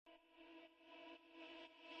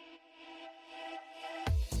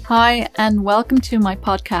Hi, and welcome to my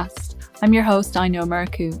podcast. I'm your host, Aino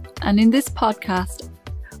Muraku, and in this podcast,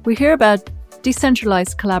 we hear about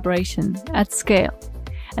decentralized collaboration at scale.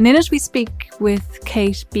 And in it, we speak with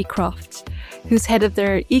Kate Beecroft, who's head of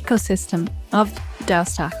their ecosystem of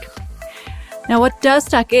DAOstack. Now, what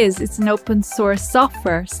DAOstack is, it's an open source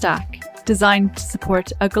software stack designed to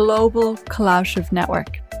support a global collaborative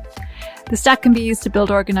network. The stack can be used to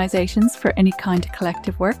build organizations for any kind of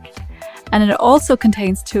collective work. And it also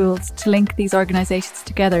contains tools to link these organizations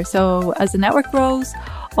together. So as the network grows,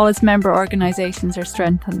 all its member organizations are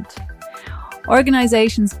strengthened.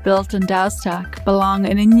 Organizations built on DAOstack belong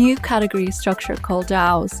in a new category of structure called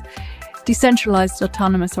DAOs, decentralized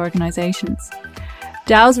autonomous organizations.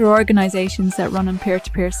 DAOs are organizations that run on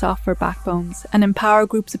peer-to-peer software backbones and empower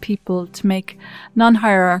groups of people to make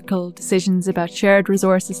non-hierarchical decisions about shared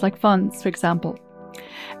resources like funds, for example.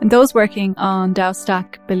 And those working on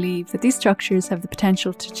DAOstack believe that these structures have the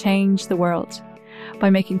potential to change the world by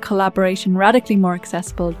making collaboration radically more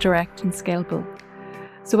accessible, direct and scalable.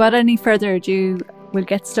 So without any further ado, we'll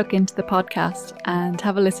get stuck into the podcast and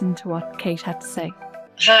have a listen to what Kate had to say.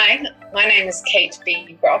 Hi, my name is Kate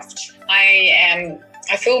Beecroft. I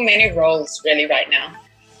fill many roles really right now.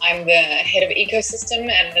 I'm the head of ecosystem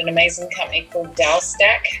at an amazing company called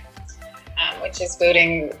DAOstack, which is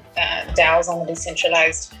building DAOs on the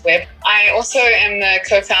decentralized web. I also am the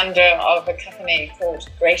co-founder of a company called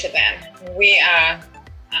Greater Than. We are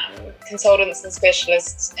consultants and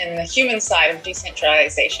specialists in the human side of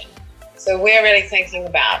decentralization. So we're really thinking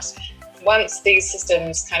about, once these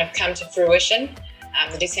systems kind of come to fruition,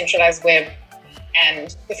 the decentralized web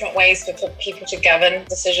and different ways for people to govern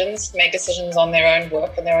decisions, make decisions on their own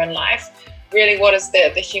work and their own life, really what is the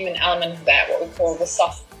human element of that, what we call the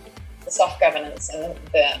soft governance and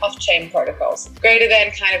the off-chain protocols. Greater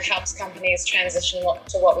Than kind of helps companies transition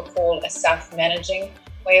to what we call a self-managing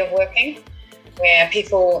way of working, where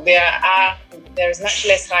there is much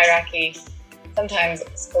less hierarchy. Sometimes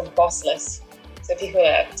it's called bossless. So people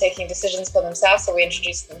are taking decisions for themselves, so we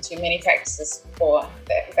introduce them to many practices for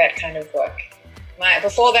that kind of work.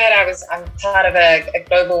 Before that, I'm part of a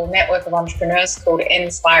global network of entrepreneurs called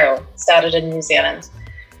N-Spiral, started in New Zealand.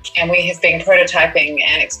 And we have been prototyping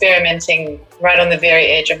and experimenting right on the very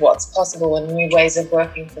edge of what's possible in new ways of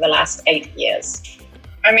working for the last 8 years.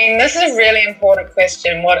 I mean, this is a really important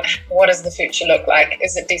question. What does the future look like?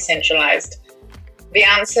 Is it decentralized? The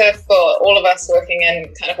answer for all of us working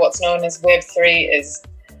in kind of what's known as Web3 is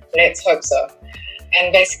let's hope so.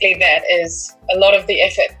 And basically that is a lot of the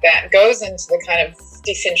effort that goes into the kind of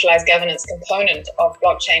decentralized governance component of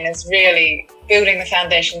blockchain is really building the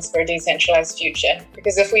foundations for a decentralized future.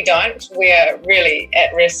 Because if we don't, we are really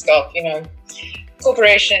at risk of,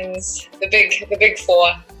 corporations, the big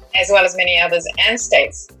four, as well as many others, and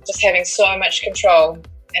states, just having so much control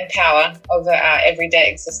and power over our everyday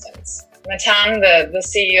existence. Matan, the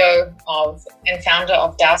CEO and founder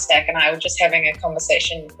of DAOstack, and I were just having a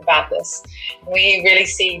conversation about this. We really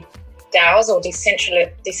see DAOs, or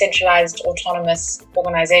decentralized autonomous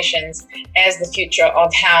organizations, as the future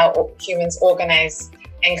of how humans organize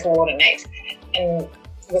and coordinate, and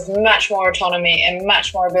with much more autonomy and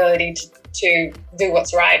much more ability to do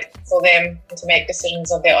what's right for them and to make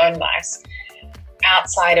decisions of their own lives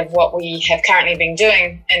outside of what we have currently been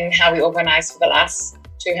doing and how we organize for the last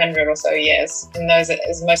 200 or so years. And those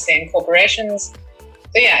is mostly in corporations.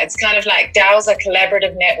 So yeah, it's kind of like DAOs are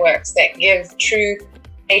collaborative networks that give true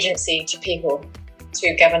agency to people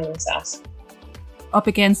to govern themselves. Up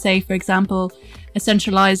against, say, for example, a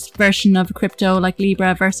centralized version of a crypto like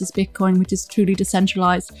Libra versus Bitcoin, which is truly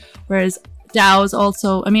decentralized, whereas DAOs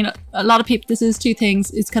also, a lot of people, this is two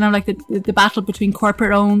things. It's kind of like the battle between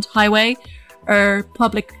corporate owned highway or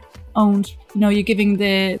public owned. You're giving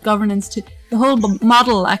the governance to the whole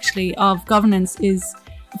model actually of governance is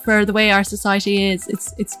for the way our society is.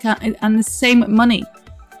 It's kind of, and the same with money.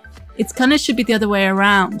 It's kind of should be the other way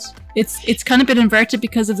around. It's kind of been inverted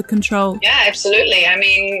because of the control. Yeah, absolutely.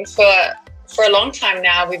 For a long time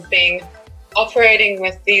now, we've been operating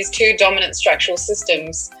with these two dominant structural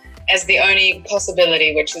systems as the only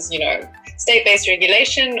possibility, which is, state-based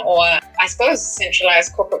regulation or, I suppose,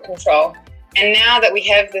 centralized corporate control. And now that we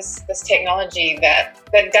have this technology that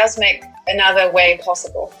does make another way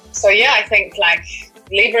possible. So yeah, I think like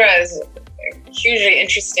Libra is a hugely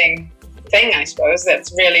interesting thing, I suppose,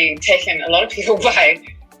 that's really taken a lot of people by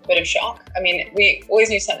a bit of shock. We always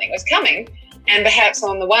knew something was coming, and perhaps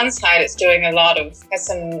on the one side it's doing has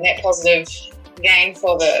some net positive gain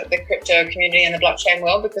for the crypto community and the blockchain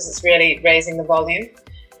world because it's really raising the volume.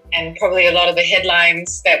 And probably a lot of the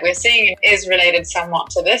headlines that we're seeing is related somewhat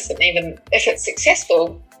to this. And even if it's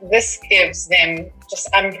successful, this gives them just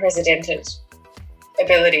unprecedented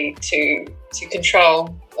ability to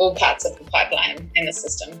control all parts of the pipeline in the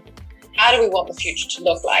system. How do we want the future to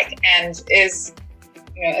look like? And is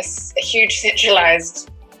a huge centralized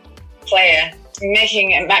player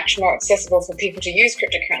making it much more accessible for people to use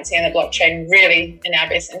cryptocurrency and the blockchain really in our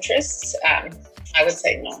best interests? I would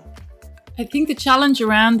say no. I think the challenge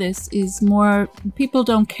around this is more people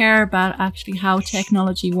don't care about actually how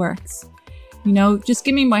technology works. Just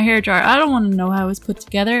give me my hairdryer. I don't want to know how it's put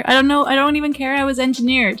together. I don't even care how it's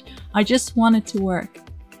engineered. I just want it to work.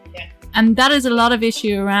 Yeah. And that is a lot of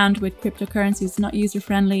issue around with cryptocurrency. It's not user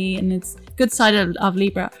friendly, and it's good side of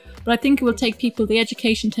Libra. But I think it will take people, the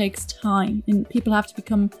education takes time, and people have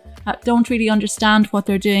to don't really understand what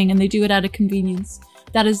they're doing, and they do it out of convenience.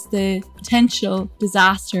 That is the potential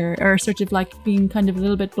disaster, or sort of like being kind of a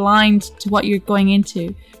little bit blind to what you're going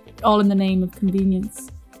into, all in the name of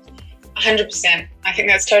convenience. 100%. I think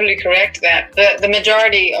that's totally correct. That the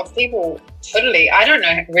majority of people, totally, I don't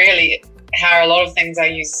know really how a lot of things I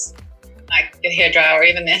use, like the hairdryer or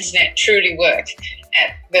even the internet, truly work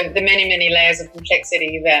at the many, many layers of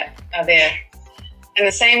complexity that are there. And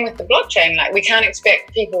the same with the blockchain. Like, we can't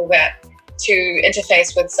expect people to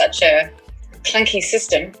interface with such a clunky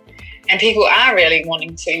system, and people are really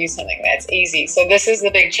wanting to use something that's easy. So this is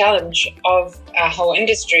the big challenge of our whole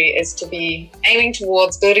industry, is to be aiming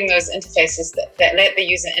towards building those interfaces that let the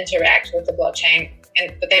user interact with the blockchain,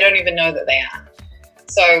 but they don't even know that they are.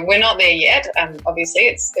 So we're not there yet. Obviously,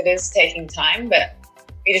 it is taking time, but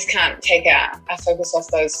we just can't take our focus off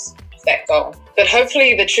that goal. But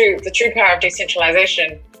hopefully the true power of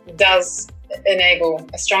decentralization does enable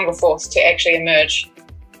a stronger force to actually emerge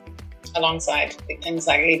alongside things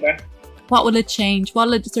like Libra. What will it change? What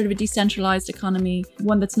will it, sort of a decentralized economy,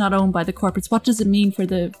 one that's not owned by the corporates, what does it mean for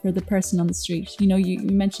the person on the street? You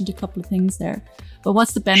mentioned a couple of things there, but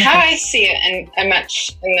what's the benefit? How I see it in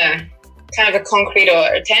the kind of a concrete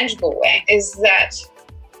or a tangible way is that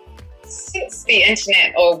since the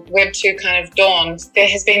internet or Web 2 kind of dawned, there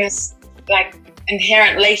has been this like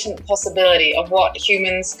inherent latent possibility of what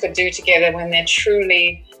humans could do together when they're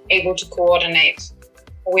truly able to coordinate,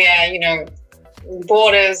 where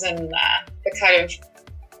borders and the kind of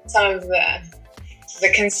some of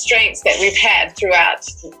the constraints that we've had throughout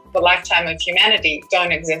the lifetime of humanity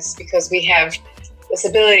don't exist, because we have this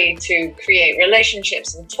ability to create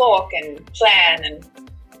relationships and talk and plan and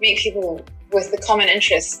meet people with the common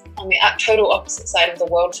interests on the total opposite side of the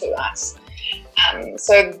world to us.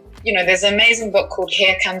 So there's an amazing book called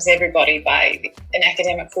Here Comes Everybody by an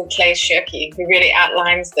academic called Clay Shirky, who really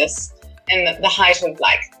outlines this in the height of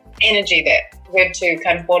energy that Web 2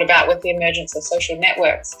 kind of brought about with the emergence of social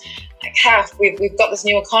networks. Like how we've got this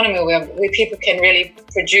new economy where people can really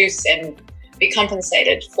produce and be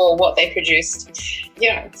compensated for what they produced.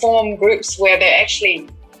 Form groups where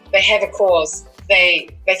they have a cause. They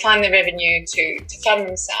find the revenue to fund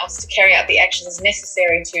themselves, to carry out the actions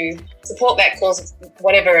necessary to support that cause,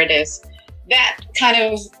 whatever it is. That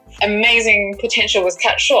kind of amazing potential was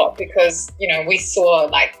cut short because, we saw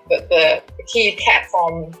the key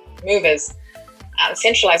platform movers,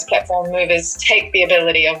 centralized platform movers, take the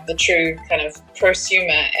ability of the true kind of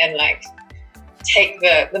prosumer and take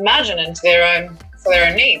the margin into for their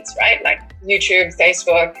own needs, right? Like YouTube,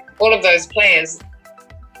 Facebook, all of those players.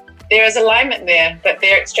 There is alignment there, but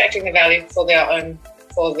they're extracting the value for their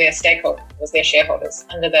stakeholders, their shareholders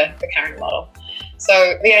under the current model.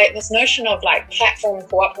 So this notion of platform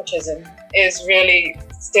cooperatism is really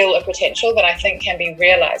still a potential that I think can be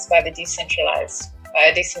realized by a decentralized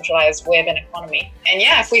web and economy. And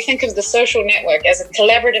if we think of the social network as a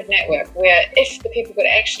collaborative network, where if the people could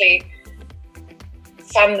actually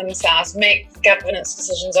fund themselves, make governance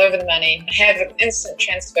decisions over the money, have an instant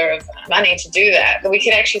transfer of money to do that, we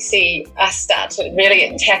could actually see us start to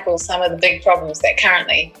really tackle some of the big problems that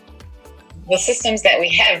currently the systems that we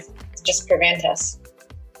have just prevent us.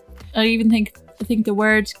 I think the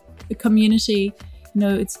word community,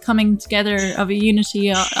 it's coming together of a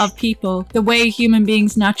unity of people. The way human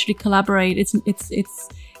beings naturally collaborate,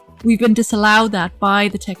 we've been disallowed that by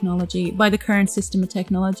the technology, by the current system of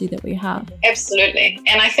technology that we have. Absolutely.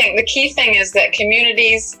 And I think the key thing is that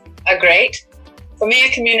communities are great. For me,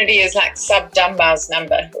 a community is like sub Dunbar's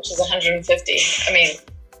number, which is 150. I mean,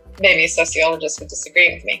 maybe a sociologist would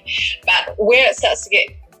disagree with me. But where it starts to get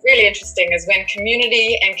really interesting is when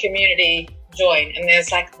community and community join. And there's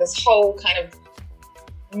this whole kind of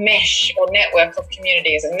mesh or network of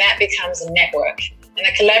communities, and that becomes a network. And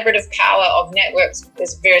the collaborative power of networks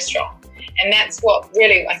is very strong. And that's what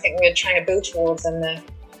really I think we're trying to build towards in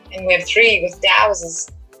Web3 with DAOs, is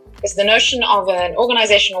is the notion of an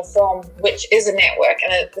organizational form which is a network.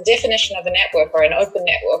 And the definition of a network, or an open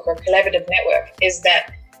network, or a collaborative network, is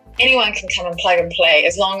that anyone can come and plug and play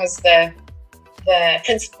as long as the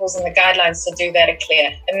principles and the guidelines to do that are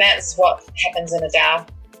clear. And that's what happens in a DAO.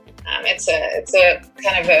 It's a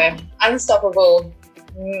kind of a unstoppable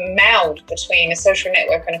meld between a social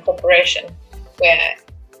network and a corporation, where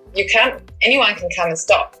anyone can come and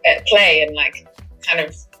stop at play, and like kind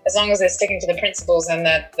of, as long as they're sticking to the principles and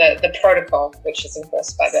the protocol, which is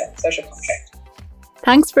enforced by the social contract.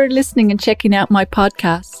 Thanks for listening and checking out my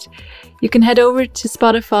podcast. You can head over to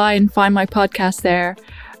Spotify and find my podcast there,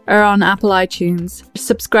 or on Apple iTunes.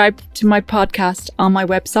 Subscribe to my podcast on my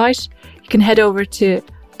website. You can head over to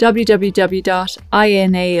www.inaom.io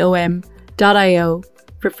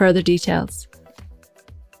for further details.